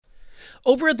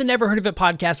Over at the Never Heard of It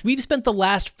podcast, we've spent the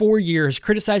last 4 years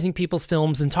criticizing people's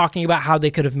films and talking about how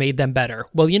they could have made them better.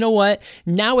 Well, you know what?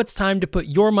 Now it's time to put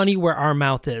your money where our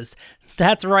mouth is.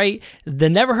 That's right. The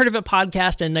Never Heard of It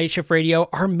podcast and Night Shift Radio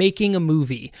are making a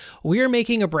movie. We are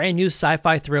making a brand new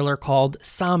sci-fi thriller called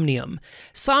Somnium.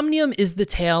 Somnium is the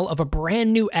tale of a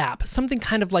brand new app, something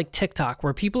kind of like TikTok,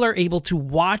 where people are able to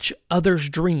watch others'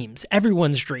 dreams,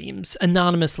 everyone's dreams,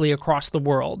 anonymously across the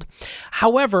world.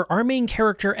 However, our main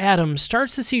character, Adam,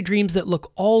 starts to see dreams that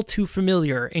look all too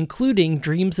familiar, including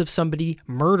dreams of somebody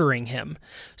murdering him.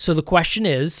 So the question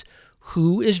is,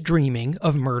 who is dreaming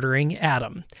of murdering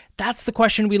Adam? That's the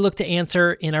question we look to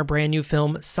answer in our brand new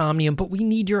film, Somnium, but we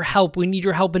need your help. We need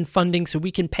your help in funding so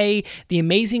we can pay the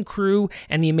amazing crew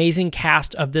and the amazing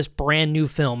cast of this brand new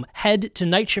film. Head to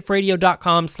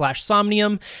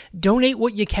nightshiftradio.com/somnium, donate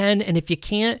what you can, and if you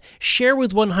can't, share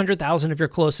with 100,000 of your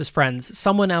closest friends.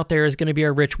 Someone out there is going to be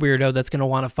a rich weirdo that's going to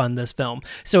want to fund this film.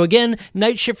 So again,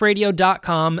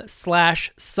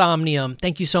 nightshiftradio.com/somnium.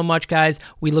 Thank you so much, guys.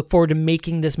 We look forward to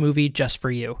making this movie just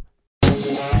for you.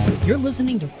 You're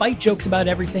listening to Fight Jokes About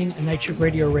Everything, a Night Shift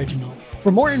Radio original.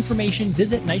 For more information,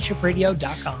 visit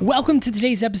nightshiftradio.com. Welcome to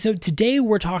today's episode. Today,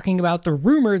 we're talking about the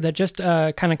rumor that just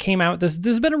kind of came out.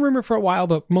 There's been a rumor for a while,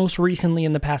 but most recently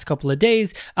in the past couple of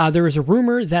days, there is a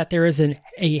rumor that there is a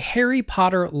Harry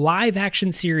Potter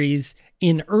live-action series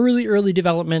in early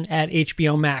development at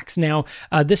HBO Max. Now,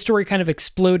 this story kind of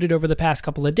exploded over the past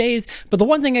couple of days, but the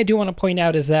one thing I do want to point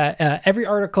out is that every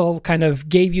article kind of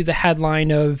gave you the headline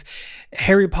of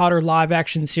Harry Potter live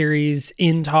action series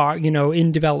in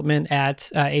development at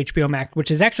HBO Max,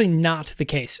 which is actually not the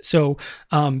case. So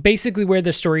basically where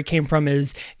this story came from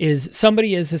is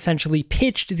somebody has essentially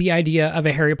pitched the idea of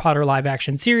a Harry Potter live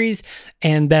action series,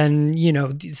 and then,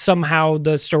 somehow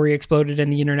the story exploded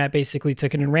and the internet basically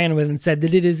took it and ran with it and said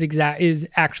that it is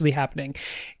actually happening.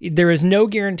 There is no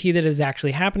guarantee that it is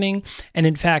actually happening. And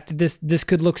in fact, this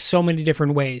could look so many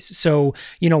different ways. So,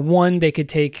 one, they could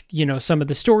take, some of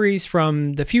the stories from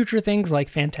the future things like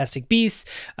Fantastic Beasts,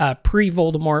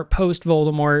 pre-Voldemort,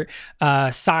 post-Voldemort,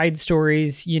 side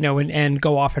stories, and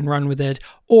go off and run with it.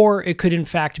 Or it could in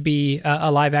fact be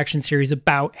a live action series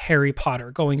about Harry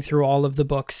Potter, going through all of the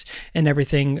books and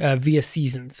everything via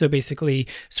seasons. So basically,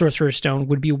 Sorcerer's Stone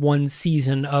would be one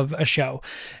season of a show.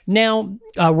 Now,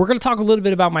 we're going to talk a little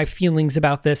bit about my feelings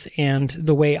about this and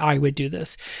the way I would do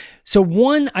this. So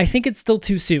one, I think it's still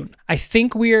too soon. I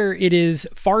think it is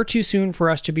far too soon for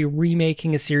us to be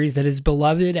remaking a series that is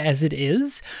beloved as it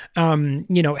is.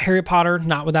 Harry Potter,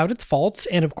 not without its faults.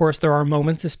 And of course, there are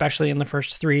moments, especially in the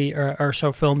first three or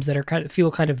so films, that are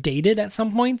feel kind of dated at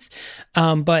some points.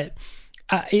 But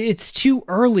it's too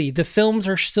early. The films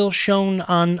are still shown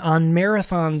on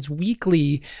marathons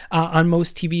weekly on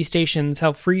most TV stations.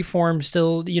 How Freeform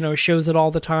still, shows it all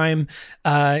the time.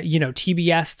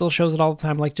 TBS still shows it all the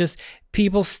time. Like, just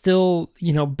people still,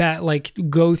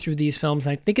 go through these films.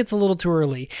 And I think it's a little too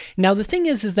early. Now, the thing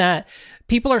is that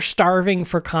people are starving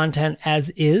for content as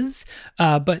is,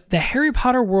 but the Harry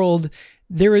Potter world,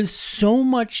 there is so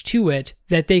much to it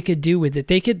that they could do with it.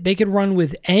 They could run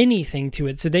with anything to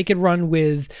it. So they could run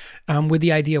with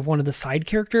the idea of one of the side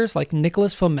characters, like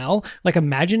Nicholas Flamel. Like,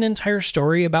 imagine an entire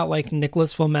story about like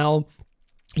Nicholas Flamel,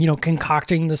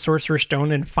 concocting the Sorcerer's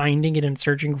Stone and finding it and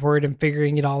searching for it and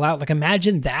figuring it all out. Like,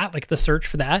 imagine that, like the search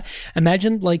for that.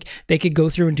 Imagine like they could go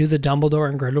through and do the Dumbledore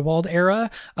and Grindelwald era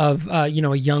of, a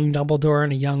young Dumbledore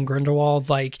and a young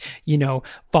Grindelwald,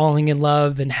 falling in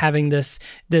love and having this,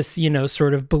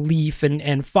 sort of belief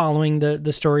and following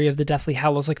the story of the Deathly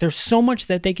Hallows. Like, there's so much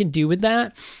that they can do with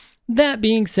that. That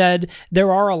being said,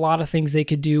 there are a lot of things they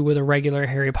could do with a regular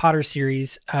Harry Potter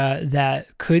series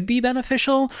that could be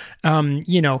beneficial. One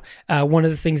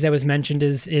of the things that was mentioned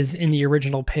is in the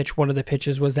original pitch, one of the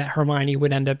pitches was that Hermione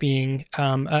would end up being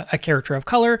a character of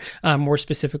color, more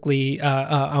specifically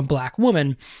a black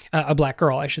woman, a black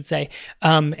girl, I should say.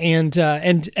 And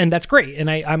that's great. And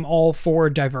I'm all for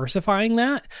diversifying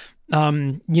that.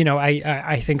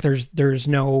 I think there's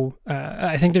no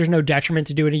detriment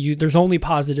to doing it. There's only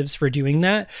positives for doing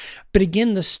that. But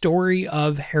again, the story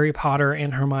of Harry Potter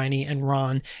and Hermione and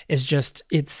Ron is just,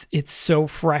 it's so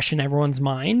fresh in everyone's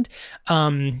mind,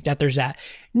 that there's that.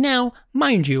 Now,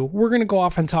 mind you, we're going to go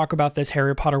off and talk about this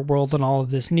Harry Potter world and all of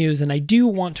this news. And I do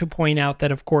want to point out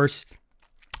that, of course,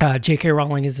 J.K.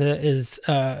 Rowling is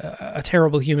a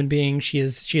terrible human being. She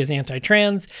is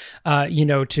anti-trans,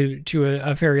 to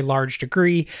a very large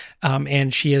degree,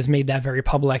 and she has made that very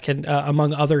public. And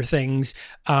among other things,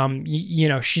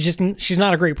 she's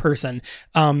not a great person.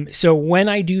 So when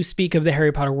I do speak of the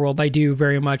Harry Potter world, I do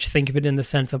very much think of it in the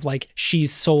sense of like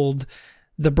she's sold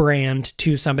the brand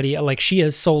to somebody. Like, she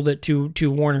has sold it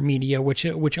to Warner Media, which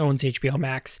owns HBO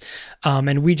Max,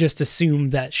 and we just assume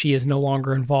that she is no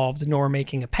longer involved nor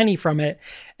making a penny from it,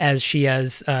 as she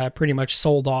has pretty much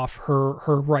sold off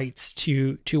her rights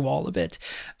to all of it.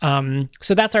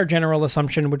 So that's our general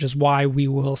assumption, which is why we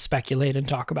will speculate and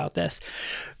talk about this.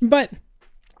 But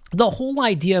the whole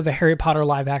idea of a Harry Potter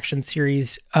live action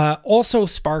series also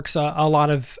sparks a lot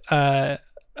of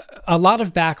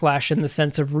backlash in the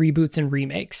sense of reboots and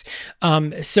remakes.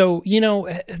 So,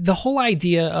 the whole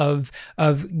idea of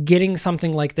getting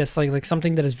something like this, like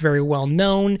something that is very well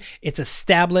known, it's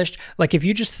established. Like, if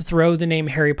you just throw the name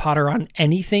Harry Potter on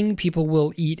anything, people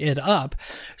will eat it up.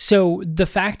 So the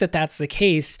fact that that's the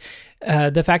case,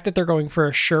 the fact that they're going for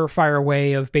a surefire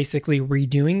way of basically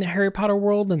redoing the Harry Potter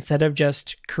world instead of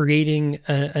just creating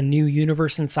a new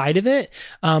universe inside of it,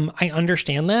 I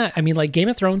understand that. I mean, like, Game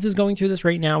of Thrones is going through this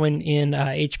right now in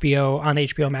HBO, on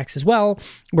HBO Max as well,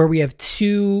 where we have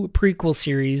 2 prequel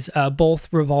series, both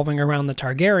revolving around the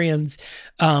Targaryens,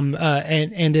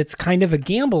 and it's kind of a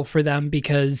gamble for them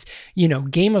because,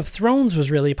 Game of Thrones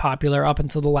was really popular up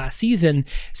until the last season,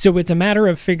 so it's a matter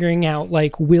of figuring out,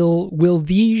 like, will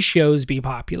these shows be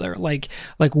popular? Like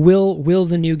will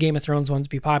the new Game of Thrones ones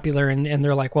be popular? And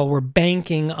they're like, well, we're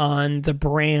banking on the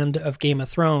brand of Game of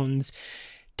Thrones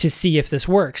to see if this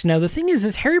works. Now, the thing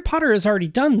is Harry Potter has already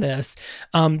done this.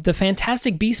 The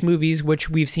Fantastic Beasts movies, which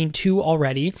we've seen 2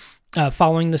 already,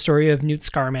 following the story of Newt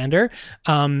Scamander.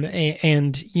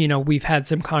 And we've had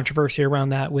some controversy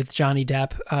around that with Johnny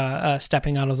Depp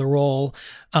stepping out of the role.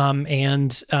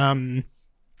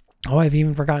 I've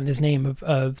even forgotten his name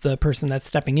of the person that's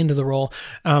stepping into the role.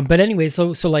 But anyway,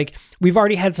 so like, we've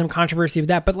already had some controversy with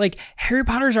that, but like, Harry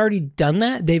Potter's already done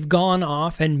that. They've gone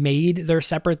off and made their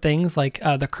separate things, like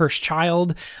the Cursed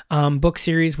Child book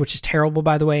series, which is terrible,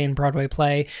 by the way, in Broadway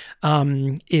play,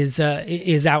 is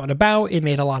out and about. It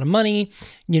made a lot of money.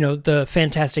 The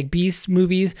Fantastic Beasts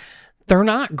movies, they're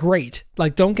not great.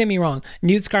 Like, don't get me wrong.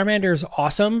 Newt Scamander is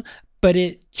awesome, but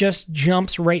it just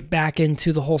jumps right back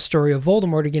into the whole story of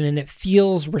Voldemort again, and it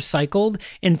feels recycled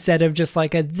instead of just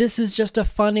like this is just a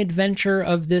fun adventure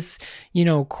of this,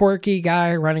 quirky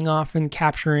guy running off and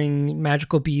capturing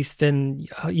magical beasts and,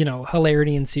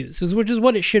 hilarity ensues, which is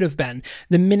what it should have been.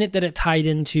 The minute that it tied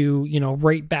into,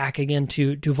 right back again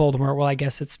to Voldemort, well, I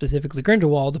guess it's specifically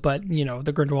Grindelwald, but,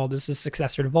 the Grindelwald is the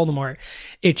successor to Voldemort.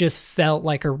 It just felt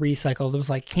like a recycle. It was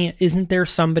like, isn't there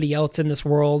somebody else in this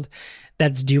world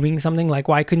that's doing something? Like,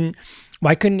 why couldn't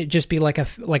it just be like a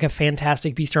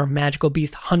Fantastic Beast or a magical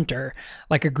beast hunter,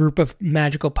 like a group of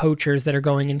magical poachers that are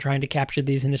going and trying to capture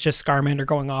these, and it's just Scamander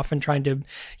going off and trying to,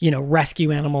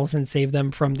 rescue animals and save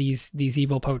them from these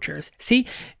evil poachers. See,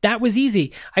 that was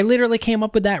easy. I literally came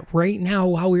up with that right now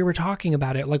while we were talking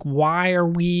about it. Like, why are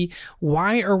we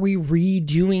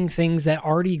redoing things that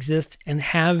already exist and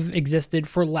have existed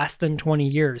for less than 20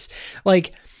 years?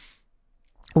 Like,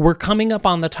 we're coming up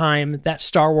on the time that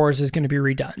Star Wars is going to be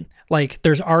redone. Like,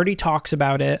 there's already talks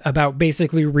about it, about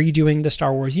basically redoing the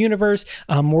Star Wars universe,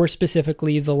 more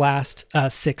specifically the last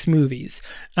 6 movies.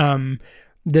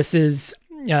 This is,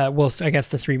 I guess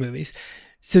the 3 movies.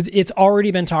 So it's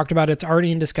already been talked about. It's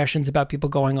already in discussions about people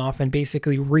going off and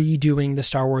basically redoing the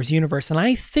Star Wars universe. And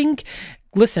I think,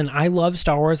 listen, I love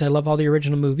Star Wars. I love all the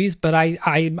original movies, but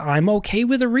I'm okay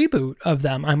with a reboot of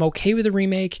them. I'm okay with a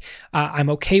remake.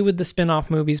 I'm okay with the spin-off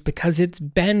movies because it's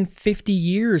been 50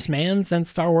 years, man,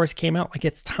 since Star Wars came out. Like,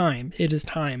 it's time. It is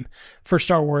time for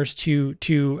Star Wars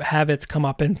to have its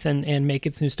comeuppance and make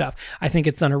its new stuff. I think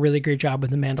it's done a really great job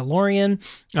with The Mandalorian.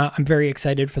 I'm very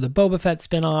excited for the Boba Fett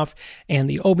spin-off and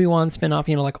the Obi-Wan spin-off.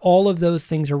 Like, all of those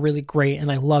things are really great,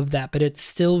 and I love that, but it's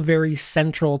still very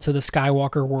central to the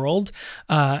Skywalker world.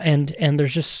 And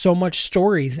there's just so much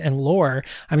stories and lore.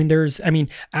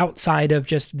 Outside of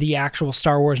just the actual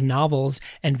Star Wars novels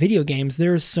and video games,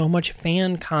 there's so much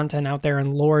fan content out there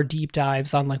and lore deep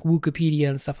dives on like Wikipedia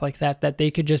and stuff like that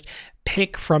they could just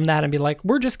pick from that and be like,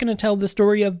 we're just going to tell the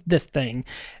story of this thing,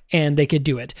 and they could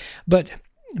do it. But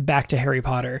back to Harry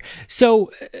Potter. So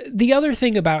the other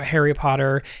thing about Harry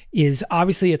Potter is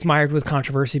obviously it's mired with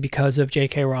controversy because of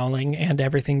J.K. Rowling and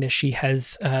everything that she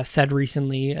has said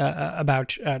recently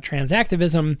about trans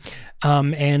activism.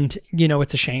 And,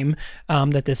 it's a shame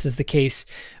that this is the case.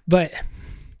 But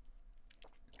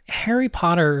Harry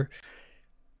Potter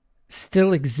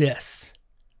still exists.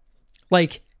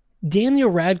 Like, Daniel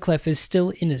Radcliffe is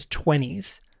still in his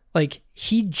 20s. like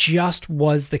he just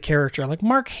was the character. Like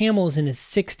Mark Hamill is in his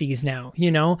 60s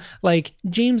now, like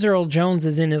James Earl Jones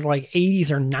is in his like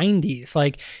 80s or 90s.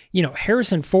 Like,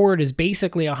 Harrison Ford is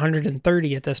basically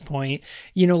 130 at this point.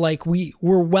 Like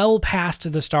we're well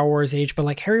past the Star Wars age, but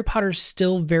like Harry Potter's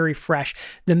still very fresh.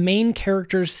 The main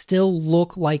characters still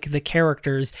look like the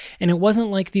characters. And it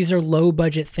wasn't like these are low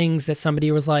budget things that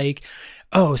somebody was like,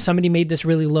 oh, somebody made this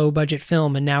really low budget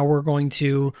film and now we're going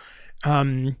to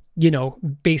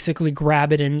basically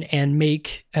grab it and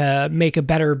make a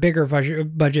better, bigger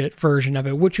budget version of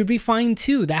it, which would be fine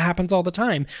too. That happens all the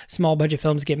time. Small budget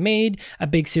films get made, a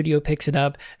big studio picks it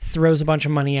up, throws a bunch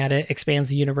of money at it, expands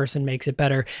the universe and makes it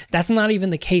better. That's not even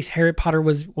the case. Harry Potter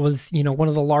was one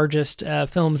of the largest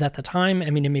films at the time. I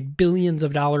mean, it made billions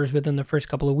of dollars within the first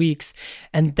couple of weeks,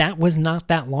 and that was not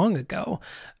that long ago.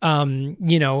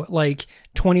 Like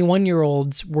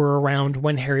 21-year-olds were around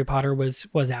when Harry Potter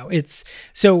was out.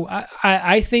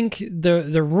 I think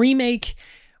the remake,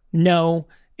 no.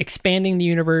 Expanding the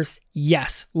universe,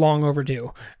 yes, long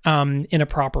overdue, in a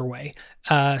proper way.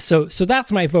 So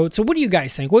that's my vote. So what do you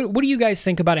guys think? What do you guys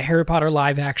think about a Harry Potter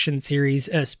live action series,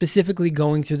 specifically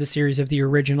going through the series of the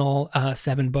original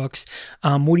 7 books?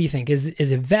 What do you think? Is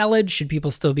it valid? Should people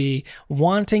still be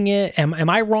wanting it? Am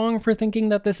I wrong for thinking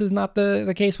that this is not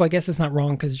the case? Well, I guess it's not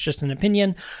wrong because it's just an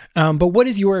opinion. But what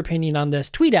is your opinion on this?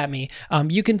 Tweet at me.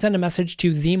 You can send a message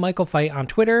to the Michael Fight on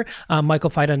Twitter, Michael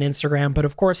Fight on Instagram. But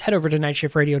of course, head over to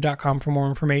nightshiftradio.com for more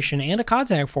information and a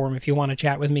contact form if you want to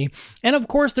chat with me. And of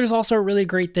course, there's also a really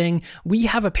great thing. We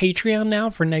have a Patreon now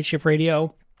for Night Shift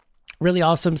Radio. Really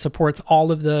awesome, supports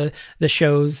all of the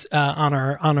shows on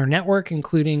our network,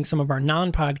 including some of our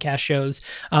non-podcast shows.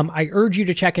 I urge you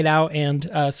to check it out and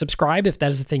subscribe if that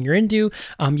is the thing you're into.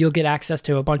 You'll get access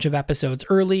to a bunch of episodes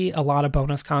early, a lot of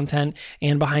bonus content,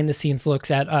 and behind-the-scenes looks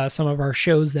at some of our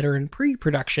shows that are in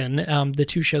pre-production, the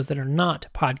 2 shows that are not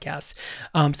podcasts.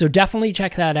 So definitely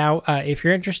check that out if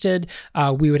you're interested.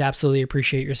 We would absolutely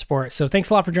appreciate your support. So thanks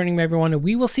a lot for joining me, everyone, and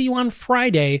we will see you on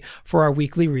Friday for our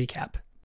weekly recap.